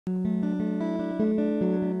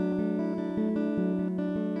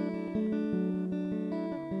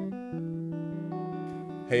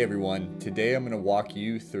Hey everyone, today I'm going to walk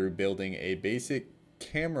you through building a basic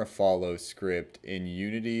camera follow script in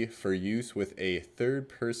Unity for use with a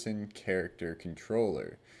third-person character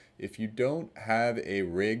controller. If you don't have a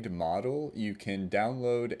rigged model, you can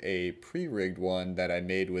download a pre-rigged one that I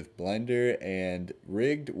made with Blender and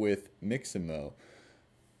rigged with Mixamo.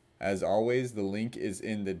 As always, the link is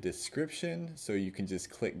in the description, so you can just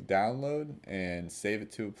click download and save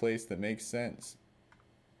it to a place that makes sense.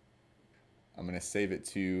 I'm going to save it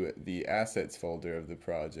to the assets folder of the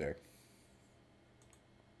project.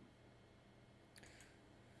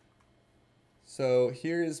 So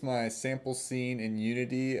here is my sample scene in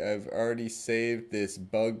Unity. I've already saved this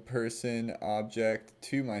bug person object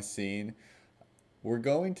to my scene. We're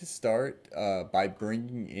going to start by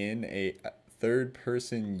bringing in a third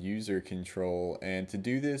person user control, and to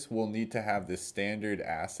do this we'll need to have the standard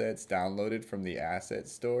assets downloaded from the asset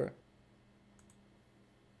store.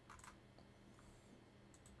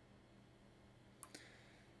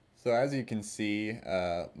 So as you can see,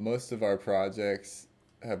 most of our projects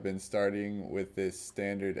have been starting with this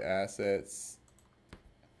standard assets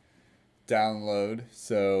download.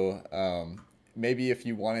 So maybe if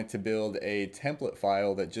you wanted to build a template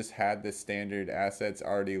file that just had the standard assets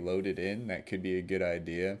already loaded in, that could be a good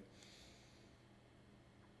idea.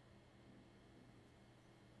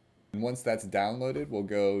 And once that's downloaded, we'll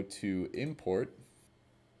go to import.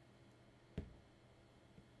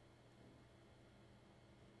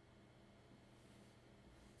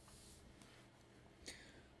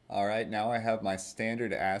 Alright, now I have my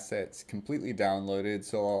standard assets completely downloaded,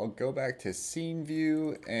 so I'll go back to scene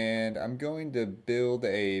view and I'm going to build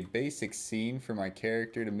a basic scene for my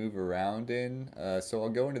character to move around in. So I'll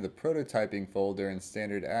go into the prototyping folder in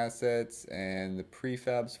standard assets and the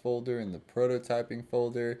prefabs folder in the prototyping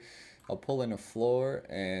folder. I'll pull in a floor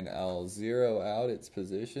and I'll zero out its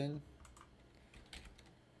position.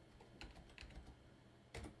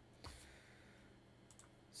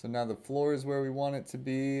 So now the floor is where we want it to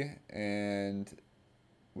be, and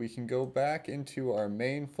we can go back into our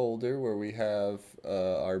main folder where we have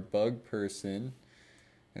our bug person,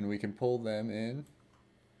 and we can pull them in.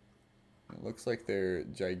 It looks like they're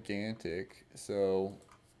gigantic, so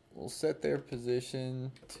we'll set their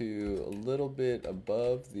position to a little bit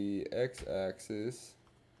above the x-axis,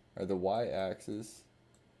 or the y-axis,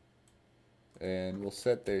 and we'll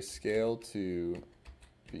set their scale to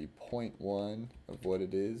be 0.1 of what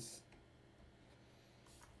it is.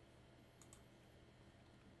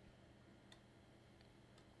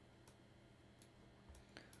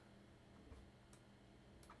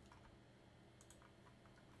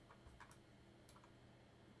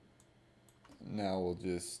 Now we'll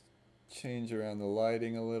just change around the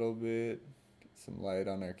lighting a little bit, get some light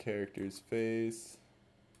on our character's face.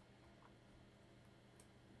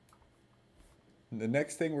 The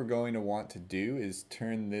next thing we're going to want to do is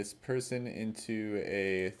turn this person into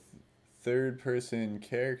a third person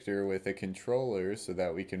character with a controller so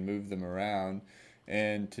that we can move them around.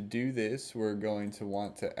 And to do this, we're going to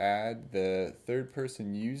want to add the third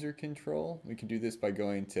person user control. We can do this by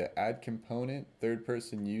going to add component, third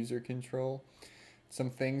person user control. Some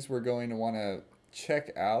things we're going to want to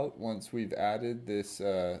check out once we've added this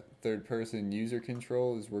third person user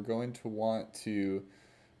control is we're going to want to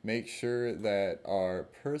make sure that our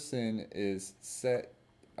person is set,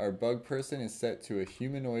 our bug person is set to a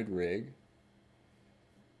humanoid rig.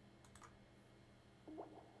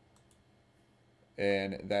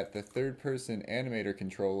 And that the third person animator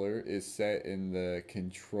controller is set in the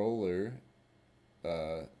controller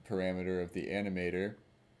parameter of the animator.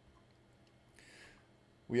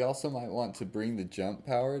 We also might want to bring the jump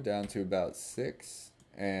power down to about 6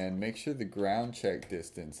 and make sure the ground check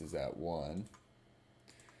distance is at 1.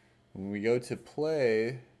 When we go to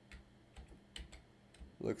play,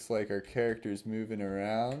 looks like our character's moving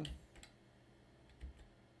around.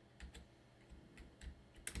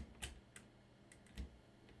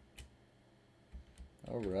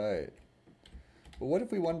 Alright. But what if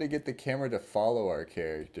we wanted to get the camera to follow our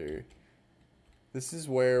character? This is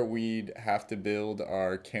where we'd have to build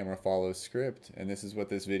our camera follow script, and this is what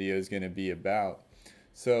this video is going to be about.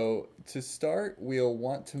 So to start, we'll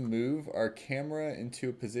want to move our camera into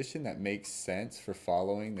a position that makes sense for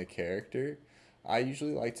following the character. I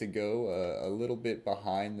usually like to go a little bit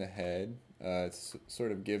behind the head,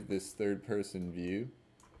 sort of give this third person view.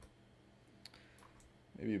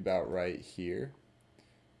 Maybe about right here.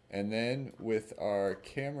 And then with our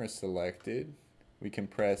camera selected, we can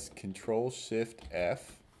press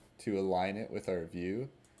Control-Shift-F to align it with our view.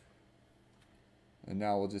 And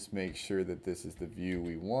now we'll just make sure that this is the view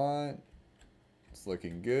we want. It's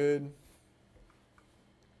looking good.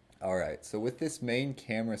 Alright, so with this main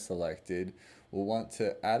camera selected, we'll want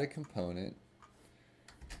to add a component,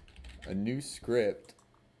 a new script,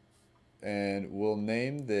 and we'll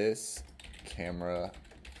name this camera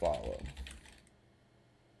follow.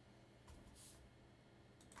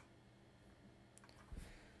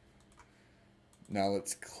 Now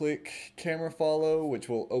let's click camera follow, which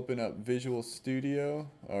will open up Visual Studio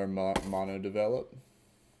or MonoDevelop.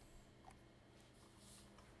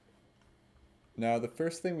 Now the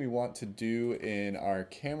first thing we want to do in our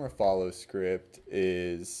camera follow script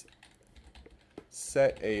is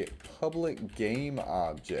set a public game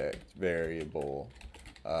object variable,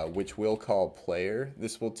 which we'll call player.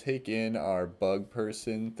 This will take in our bug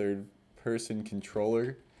person, third person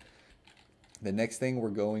controller. The next thing we're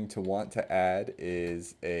going to want to add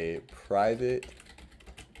is a private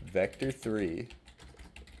vector3,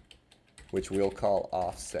 which we'll call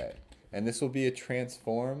offset. And this will be a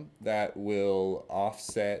transform that will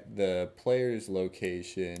offset the player's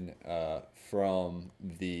location from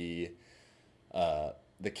the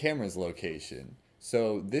camera's location.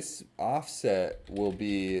 So this offset will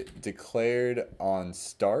be declared on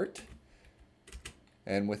start,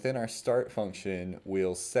 and within our start function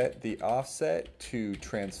we'll set the offset to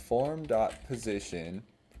transform.position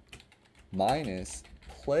minus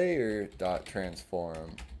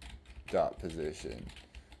player.transform.position.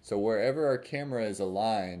 So wherever our camera is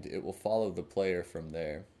aligned, it will follow the player from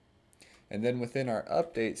there. And then within our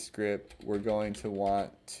update script, we're going to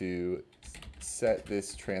want to set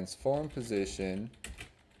this transform position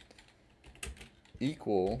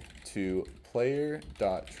equal to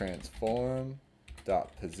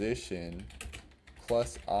player.transform.position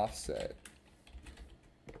plus offset.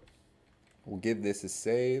 We'll give this a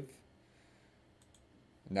save.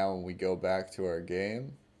 Now when we go back to our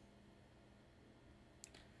game,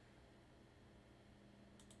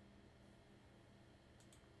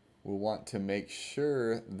 we'll want to make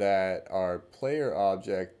sure that our player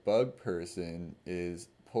object bug person is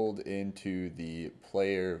pulled into the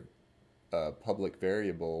player public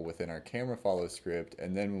variable within our camera follow script,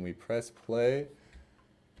 and then when we press play,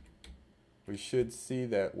 we should see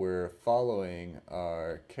that we're following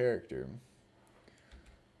our character.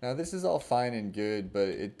 Now this is all fine and good, but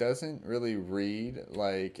it doesn't really read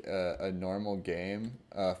like a normal game.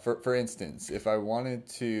 For instance, if I wanted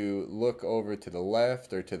to look over to the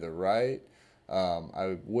left or to the right,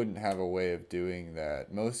 I wouldn't have a way of doing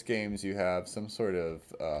that. Most games you have some sort of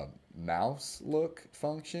mouse look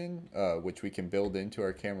function, which we can build into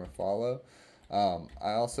our camera follow.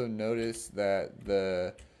 I also noticed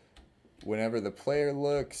that whenever the player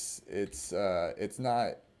looks, it's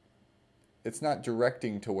not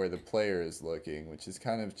directing to where the player is looking, which is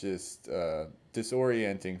kind of just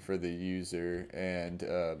disorienting for the user, and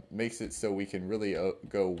makes it so we can really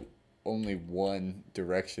go only one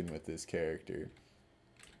direction with this character.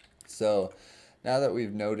 So now that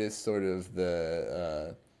we've noticed sort of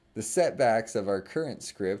the setbacks of our current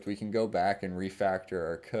script, we can go back and refactor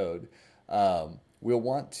our code. We'll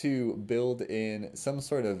want to build in some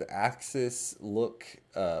sort of axis look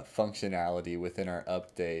functionality within our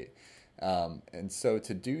update. And so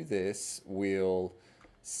to do this, we'll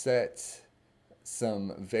set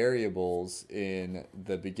some variables in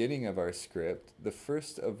the beginning of our script, the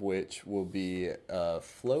first of which will be a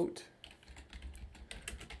float,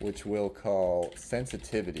 which we'll call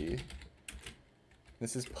sensitivity.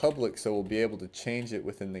 This is public, so we'll be able to change it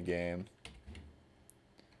within the game.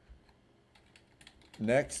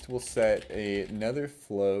 Next, we'll set another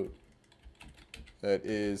float that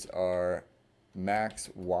is our max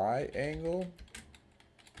Y angle,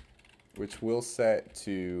 which we'll set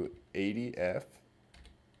to 80F.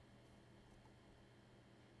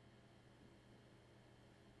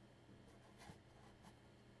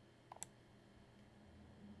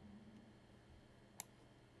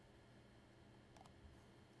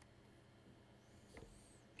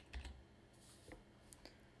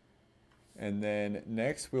 And then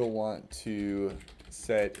next we'll want to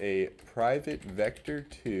set a private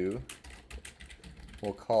vector2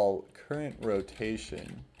 we'll call current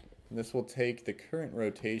rotation. And this will take the current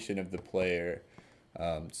rotation of the player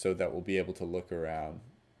so that we'll be able to look around.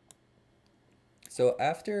 So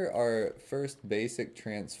after our first basic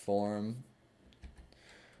transform,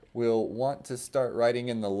 we'll want to start writing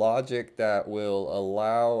in the logic that will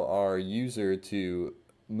allow our user to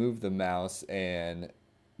move the mouse and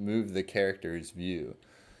move the character's view.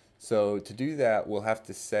 So to do that, we'll have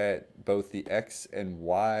to set both the X and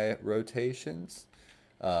Y rotations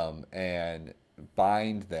and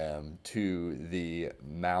bind them to the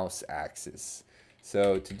mouse axis.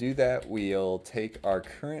 So to do that, we'll take our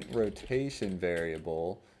current rotation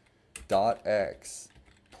variable .x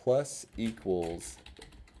plus equals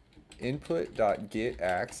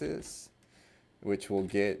input.getAxis, which will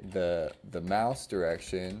get the mouse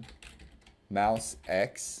direction, mouse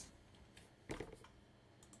X,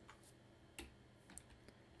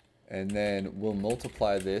 and then we'll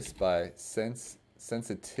multiply this by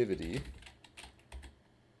sensitivity.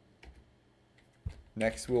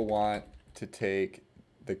 Next, we'll want to take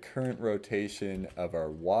the current rotation of our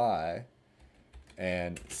Y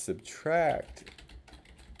and subtract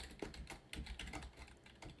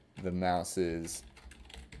the mouse's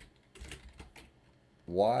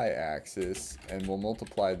Y-axis, and we'll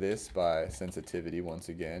multiply this by sensitivity once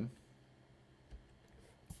again.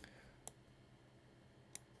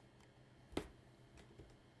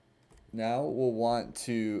 Now we'll want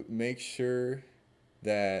to make sure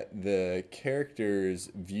that the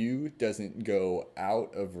character's view doesn't go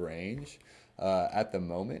out of range at the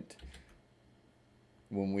moment.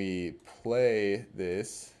 When we play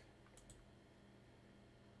this,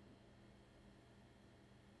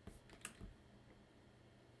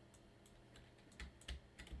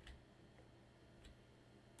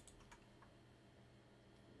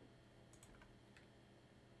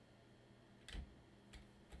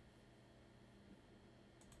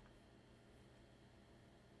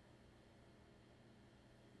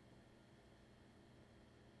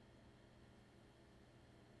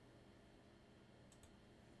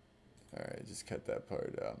 alright, just cut that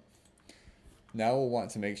part out. Now we'll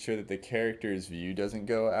want to make sure that the character's view doesn't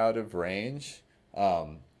go out of range.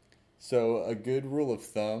 So a good rule of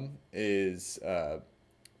thumb is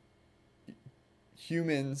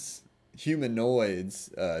humanoids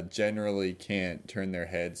generally can't turn their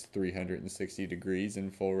heads 360 degrees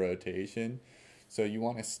in full rotation. So you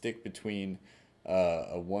want to stick between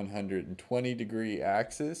a 120 degree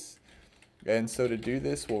axis. And so to do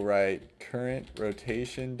this, we'll write current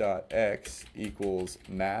rotation.x equals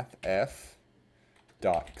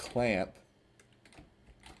mathf.clamp.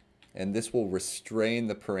 And this will restrain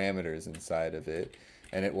the parameters inside of it.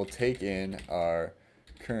 And it will take in our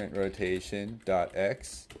current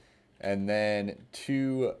rotation.x and then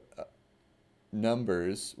two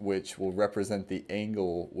numbers which will represent the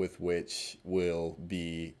angle with which will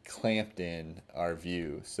be clamped in our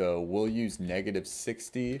view. So we'll use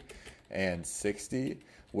 -60 and 60,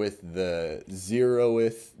 with the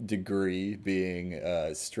 0th degree being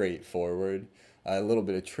straightforward. A little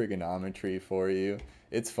bit of trigonometry for you.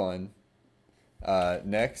 It's fun.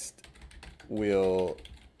 Next, we'll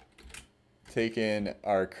take in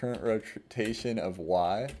our current rotation of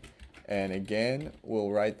Y, and again,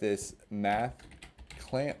 we'll write this math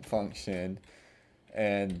clamp function,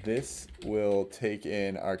 and this will take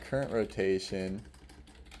in our current rotation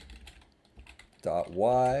dot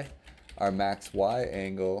Y, our max Y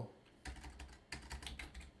angle,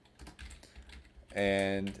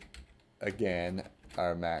 and again,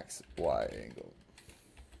 our max Y angle.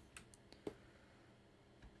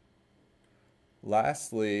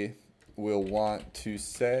 Lastly, we'll want to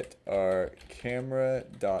set our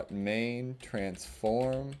camera.main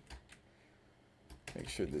transform. Make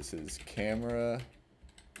sure this is camera.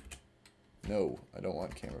 No, I don't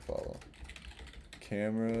want camera follow.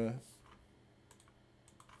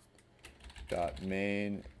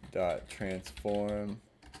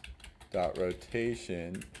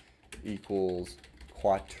 Camera.main.transform.rotation equals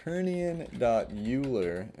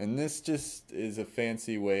quaternion.Euler, and this just is a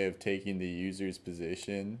fancy way of taking the user's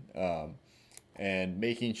position and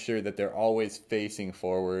making sure that they're always facing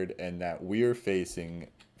forward and that we're facing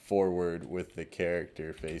forward with the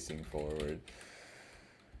character facing forward.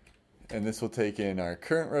 And this will take in our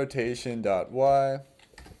current rotation.y,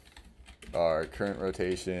 our current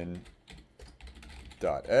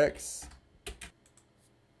rotation.x.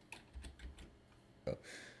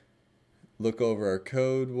 Look over our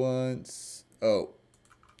code once. Oh,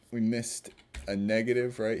 we missed a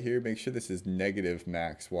negative right here. Make sure this is negative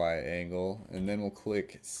max Y angle. And then we'll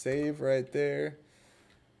click save right there.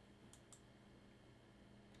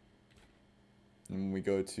 And when we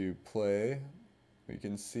go to play, we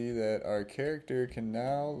can see that our character can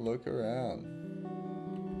now look around.